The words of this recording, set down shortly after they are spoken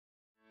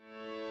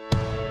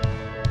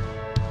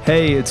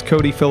Hey, it's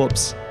Cody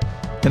Phillips,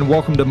 and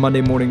welcome to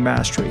Monday Morning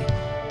Mastery.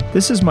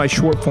 This is my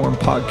short form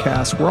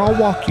podcast where I'll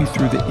walk you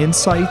through the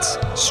insights,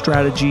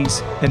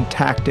 strategies, and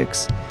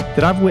tactics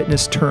that I've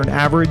witnessed turn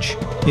average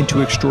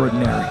into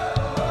extraordinary.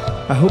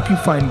 I hope you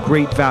find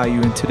great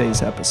value in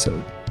today's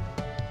episode.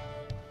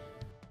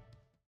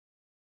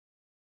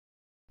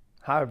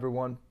 Hi,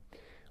 everyone.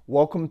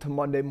 Welcome to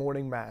Monday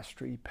Morning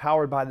Mastery,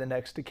 powered by the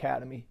Next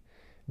Academy,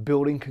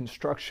 building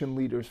construction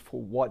leaders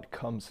for what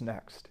comes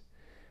next.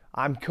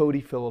 I'm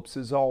Cody Phillips,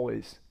 as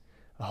always.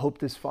 I hope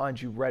this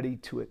finds you ready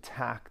to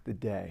attack the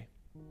day.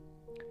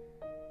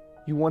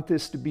 You want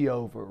this to be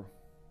over,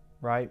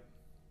 right?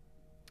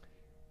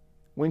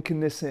 When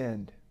can this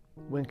end?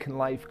 When can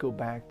life go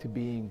back to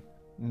being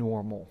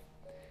normal?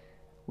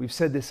 We've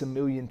said this a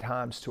million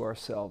times to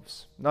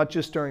ourselves, not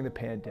just during the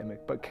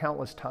pandemic, but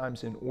countless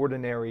times in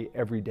ordinary,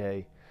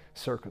 everyday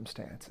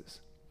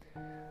circumstances.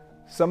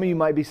 Some of you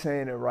might be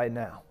saying it right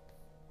now.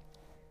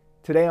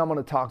 Today I'm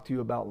going to talk to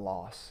you about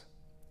loss.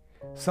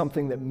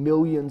 Something that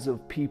millions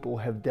of people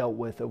have dealt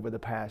with over the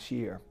past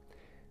year.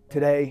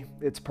 Today,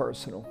 it's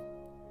personal.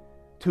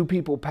 2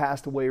 people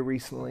passed away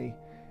recently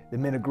that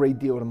meant a great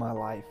deal to my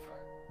life.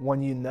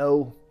 One you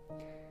know,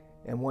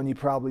 and one you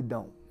probably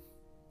don't.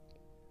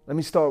 Let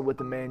me start with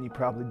the man you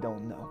probably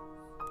don't know.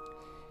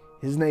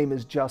 His name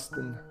is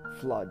Justin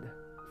Flood.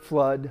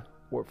 Flood,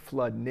 or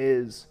Flood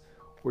Niz,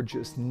 or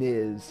just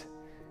Niz,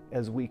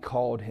 as we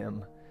called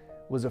him,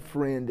 was a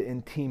friend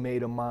and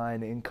teammate of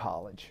mine in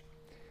college.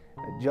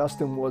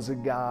 Justin was a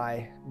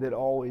guy that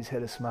always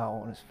had a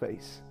smile on his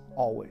face,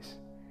 always.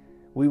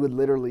 We would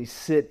literally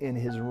sit in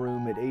his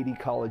room at 80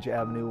 College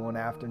Avenue on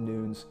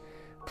afternoons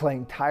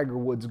playing Tiger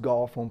Woods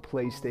golf on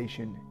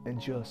PlayStation and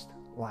just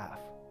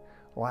laugh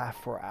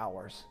for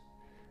hours.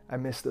 I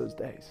miss those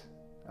days.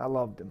 I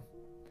loved him.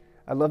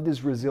 I loved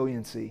his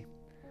resiliency.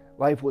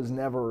 Life was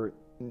never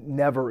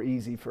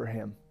easy for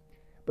him,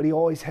 but he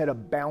always had a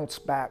bounce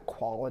back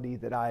quality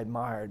that I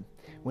admired.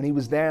 When he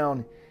was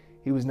down,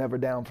 he was never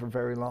down for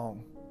very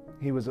long.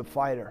 He was a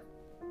fighter.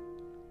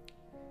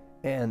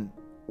 And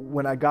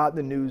when I got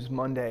the news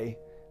Monday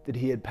that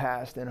he had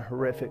passed in a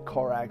horrific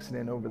car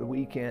accident over the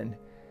weekend,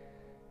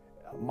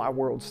 my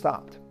world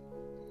stopped.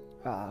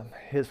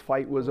 His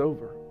fight was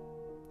over.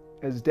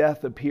 As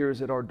death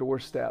appears at our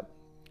doorstep,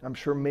 I'm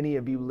sure many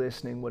of you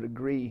listening would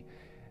agree,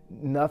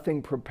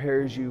 nothing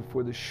prepares you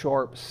for the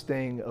sharp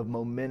sting of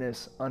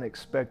momentous,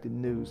 unexpected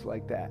news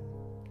like that.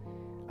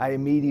 I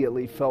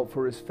immediately felt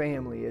for his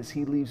family as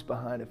he leaves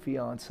behind a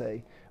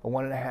fiance, a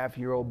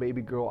 1.5-year-old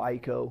baby girl,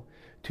 Aiko,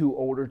 2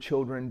 older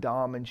children,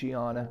 Dom and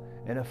Gianna,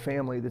 and a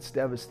family that's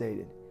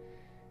devastated.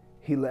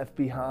 He left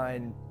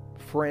behind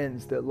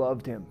friends that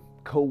loved him,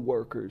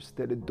 co-workers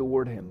that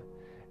adored him.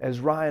 As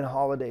Ryan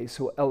Holiday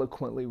so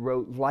eloquently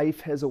wrote,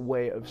 life has a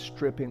way of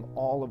stripping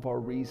all of our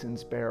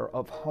reasons bare,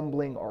 of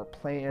humbling our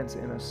plans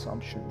and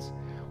assumptions.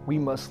 We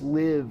must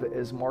live,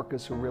 as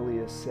Marcus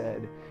Aurelius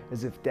said,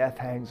 as if death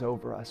hangs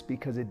over us,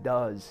 because it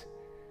does.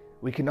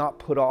 We cannot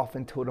put off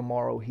until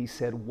tomorrow, he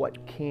said,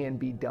 what can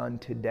be done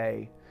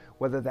today,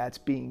 whether that's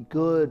being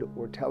good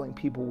or telling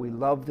people we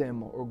love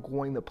them or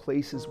going the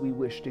places we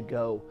wish to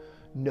go.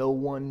 No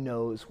one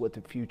knows what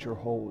the future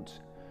holds.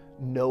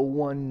 No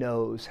one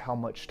knows how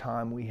much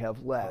time we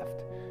have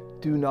left.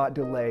 Do not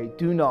delay,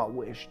 do not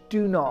wish,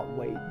 do not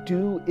wait.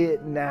 Do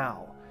it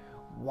now,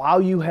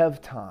 while you have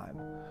time,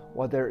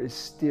 while there is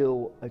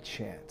still a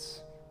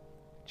chance.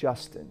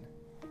 Justin,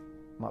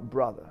 my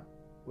brother,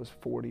 was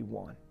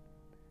 41.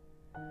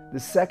 The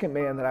second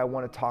man that I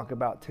want to talk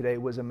about today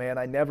was a man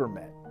I never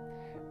met,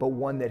 but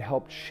one that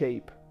helped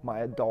shape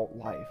my adult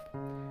life,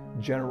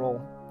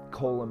 General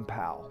Colin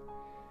Powell.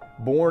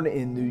 Born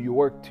in New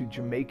York to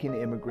Jamaican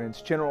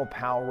immigrants, General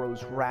Powell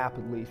rose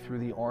rapidly through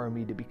the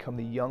Army to become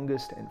the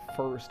youngest and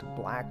first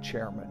black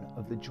chairman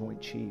of the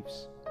Joint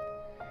Chiefs.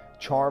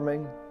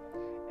 Charming,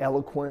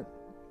 eloquent,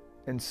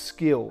 and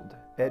skilled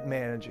at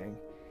managing,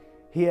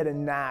 he had a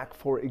knack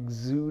for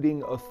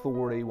exuding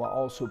authority while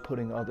also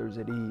putting others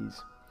at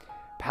ease.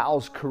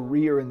 Powell's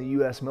career in the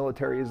U.S.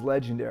 military is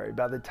legendary.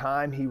 By the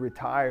time he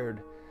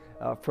retired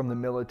from the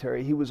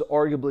military, he was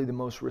arguably the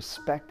most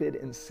respected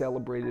and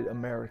celebrated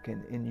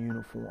American in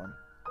uniform.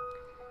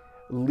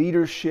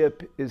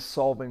 Leadership is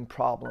solving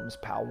problems,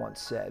 Powell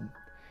once said.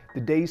 The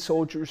day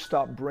soldiers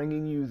stop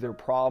bringing you their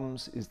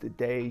problems is the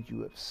day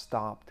you have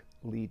stopped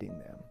leading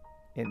them.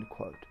 End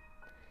quote.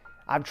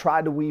 I've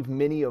tried to weave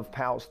many of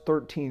Powell's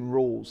 13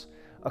 rules,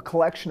 a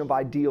collection of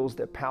ideals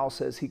that Powell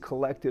says he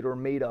collected or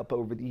made up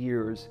over the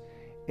years,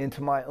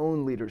 into my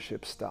own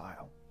leadership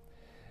style.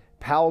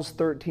 Powell's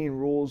 13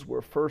 rules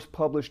were first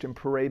published in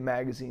Parade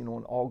magazine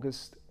on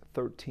August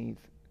 13th,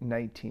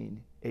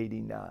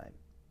 1989.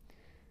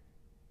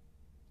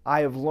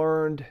 I have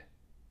learned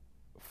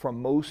from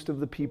most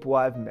of the people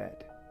I've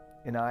met,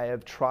 and I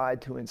have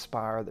tried to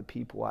inspire the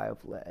people I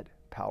have led,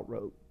 Powell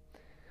wrote.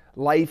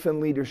 Life and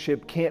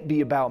leadership can't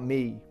be about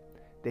me.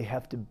 They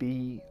have to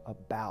be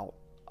about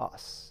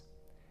us.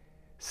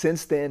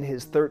 Since then,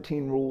 his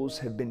 13 rules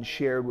have been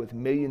shared with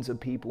millions of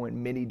people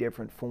in many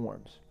different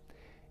forms.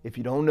 If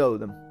you don't know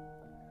them,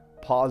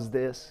 Pause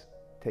this,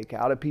 take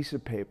out a piece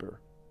of paper,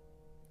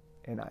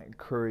 and I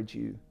encourage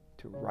you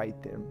to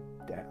write them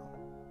down.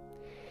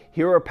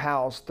 Here are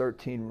Powell's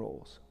 13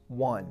 rules.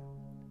 1,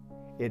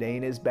 it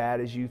ain't as bad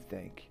as you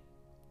think.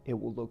 It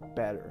will look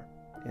better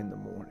in the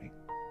morning.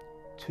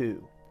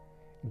 2,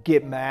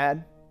 get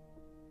mad,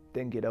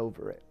 then get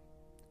over it.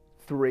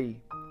 3,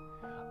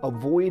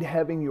 avoid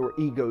having your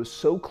ego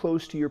so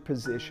close to your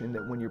position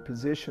that when your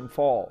position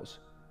falls,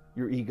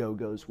 your ego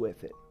goes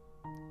with it.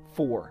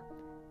 4,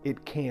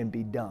 it can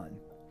be done.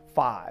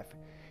 5,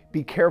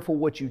 be careful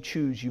what you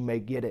choose, you may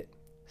get it.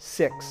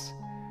 6,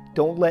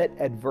 don't let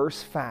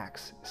adverse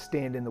facts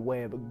stand in the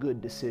way of a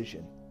good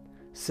decision.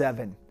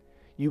 7,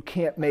 you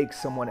can't make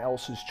someone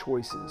else's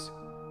choices.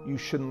 You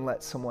shouldn't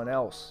let someone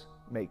else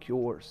make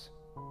yours.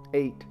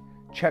 8,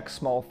 check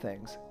small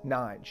things.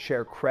 9,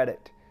 share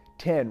credit.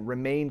 10,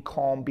 remain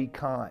calm, be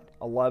kind.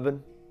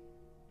 11,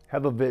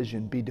 have a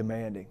vision, be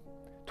demanding.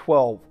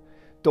 12,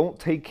 don't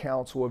take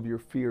counsel of your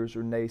fears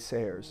or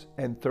naysayers.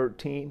 And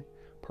 13,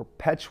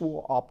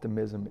 perpetual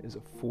optimism is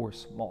a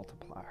force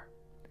multiplier.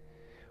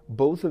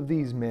 Both of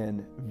these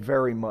men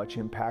very much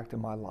impacted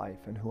my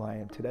life and who I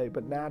am today,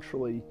 but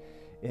naturally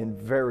in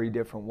very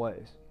different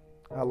ways.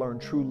 I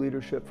learned true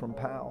leadership from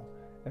Powell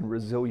and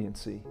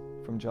resiliency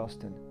from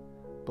Justin,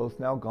 both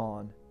now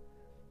gone,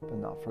 but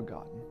not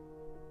forgotten.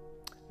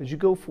 As you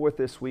go forth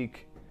this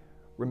week,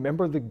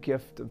 remember the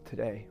gift of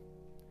today.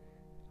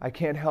 I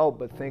can't help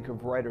but think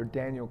of writer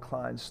Daniel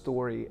Klein's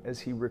story as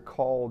he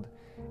recalled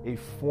a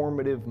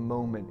formative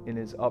moment in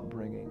his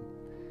upbringing.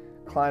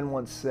 Klein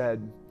once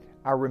said,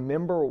 I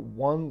remember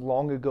one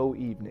long ago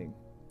evening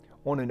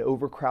on an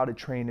overcrowded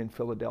train in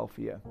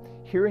Philadelphia,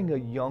 hearing a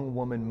young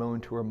woman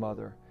moan to her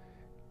mother,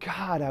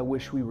 God, I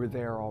wish we were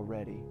there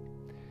already.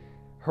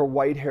 Her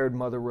white-haired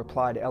mother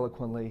replied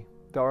eloquently,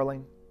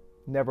 darling,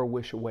 never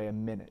wish away a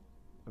minute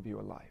of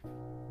your life.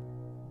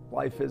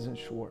 Life isn't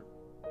short.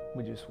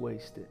 We just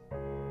waste it.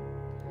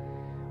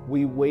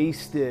 We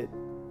waste it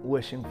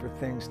wishing for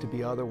things to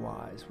be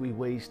otherwise. We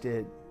waste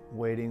it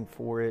waiting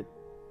for it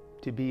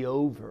to be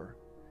over.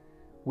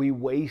 We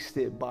waste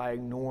it by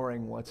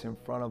ignoring what's in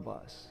front of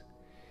us.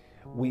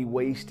 We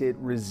waste it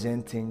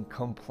resenting,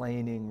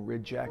 complaining,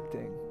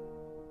 rejecting.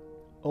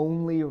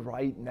 Only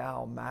right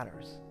now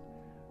matters.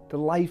 The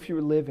life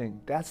you're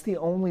living, that's the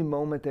only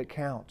moment that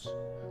counts.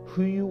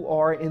 Who you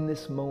are in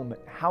this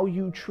moment, how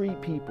you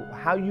treat people,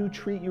 how you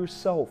treat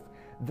yourself,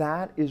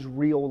 that is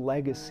real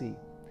legacy.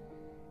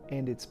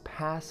 And it's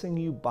passing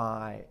you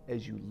by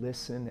as you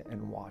listen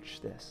and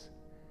watch this.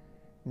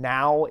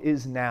 Now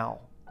is now.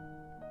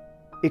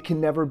 It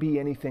can never be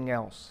anything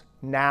else.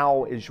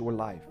 Now is your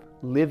life.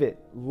 Live it,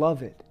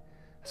 love it.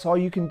 That's all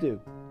you can do.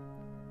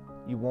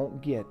 You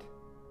won't get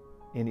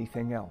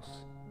anything else.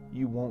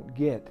 You won't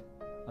get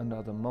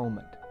another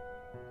moment.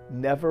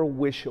 Never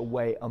wish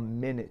away a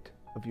minute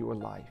of your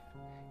life.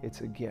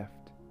 It's a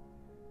gift.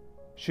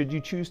 Should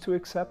you choose to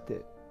accept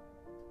it,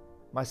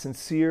 my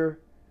sincere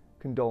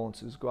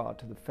condolences go out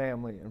to the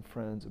family and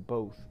friends of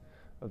both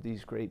of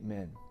these great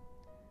men.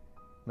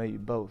 May you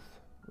both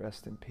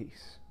rest in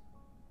peace.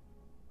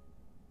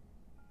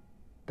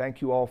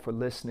 Thank you all for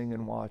listening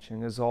and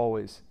watching. As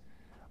always,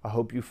 I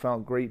hope you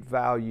found great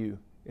value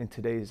in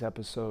today's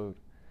episode.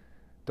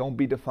 Don't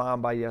be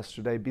defined by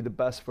yesterday. Be the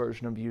best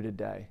version of you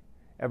today.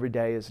 Every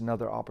day is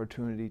another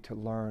opportunity to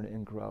learn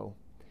and grow.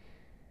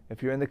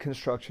 If you're in the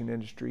construction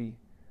industry,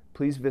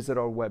 please visit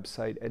our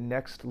website at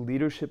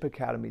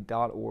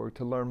nextleadershipacademy.org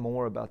to learn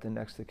more about the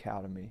Next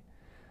Academy.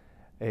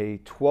 A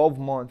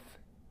 12-month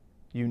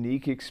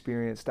unique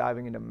experience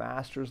diving into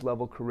master's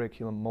level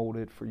curriculum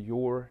molded for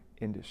your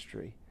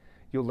industry.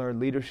 You'll learn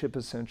leadership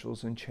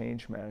essentials and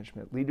change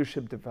management,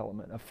 leadership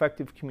development,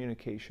 effective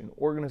communication,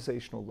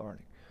 organizational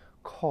learning,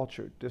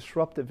 culture,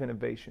 disruptive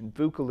innovation,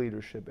 VUCA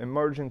leadership,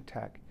 emerging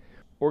tech,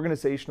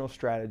 organizational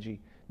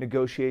strategy,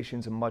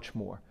 negotiations, and much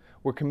more.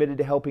 We're committed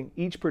to helping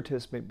each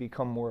participant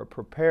become more a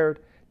prepared,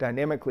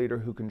 dynamic leader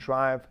who can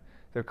drive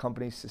their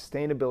company's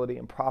sustainability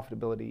and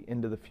profitability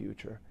into the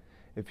future.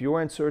 If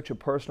you're in search of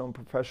personal and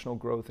professional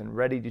growth and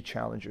ready to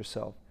challenge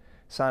yourself,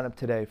 sign up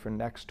today for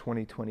Next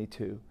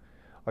 2022.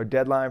 Our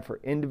deadline for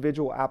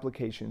individual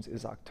applications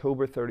is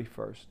October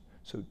 31st,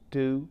 so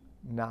do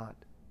not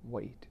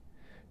wait.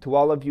 To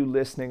all of you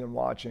listening and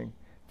watching,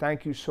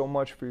 thank you so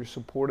much for your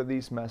support of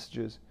these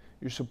messages,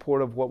 your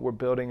support of what we're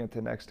building at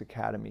the Next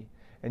Academy,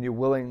 and your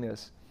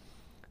willingness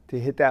to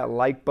hit that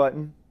like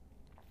button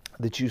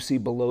that you see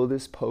below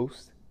this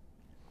post,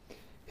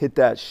 hit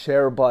that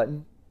share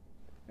button,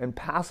 and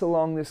pass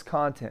along this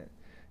content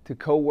to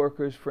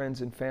coworkers,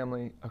 friends, and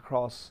family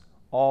across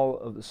all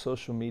of the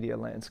social media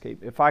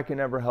landscape. If I can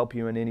ever help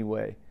you in any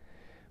way,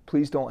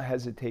 please don't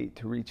hesitate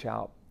to reach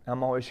out.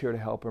 I'm always here to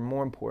help, or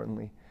more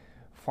importantly,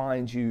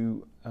 find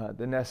you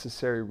the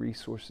necessary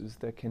resources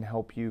that can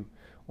help you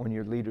on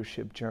your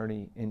leadership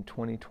journey in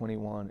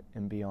 2021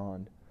 and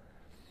beyond.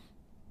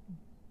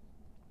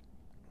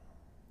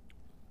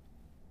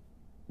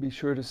 Be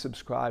sure to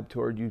subscribe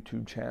to our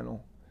YouTube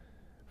channel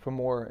for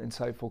more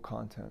insightful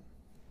content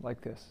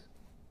like this.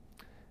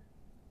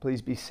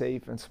 Please be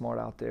safe and smart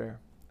out there.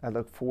 I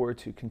look forward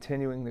to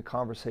continuing the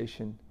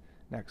conversation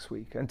next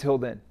week. Until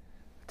then,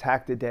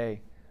 attack the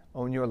day,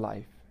 own your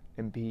life,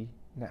 and be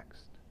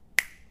next.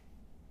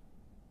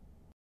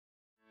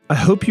 I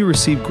hope you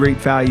received great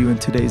value in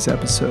today's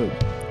episode.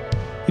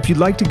 If you'd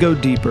like to go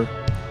deeper,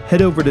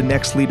 head over to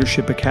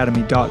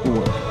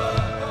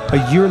nextleadershipacademy.org.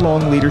 A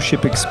year-long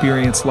leadership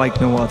experience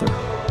like no other,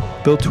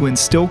 built to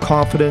instill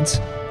confidence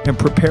and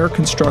prepare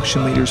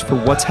construction leaders for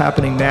what's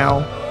happening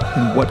now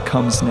and what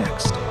comes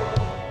next.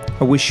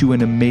 I wish you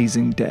an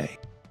amazing day.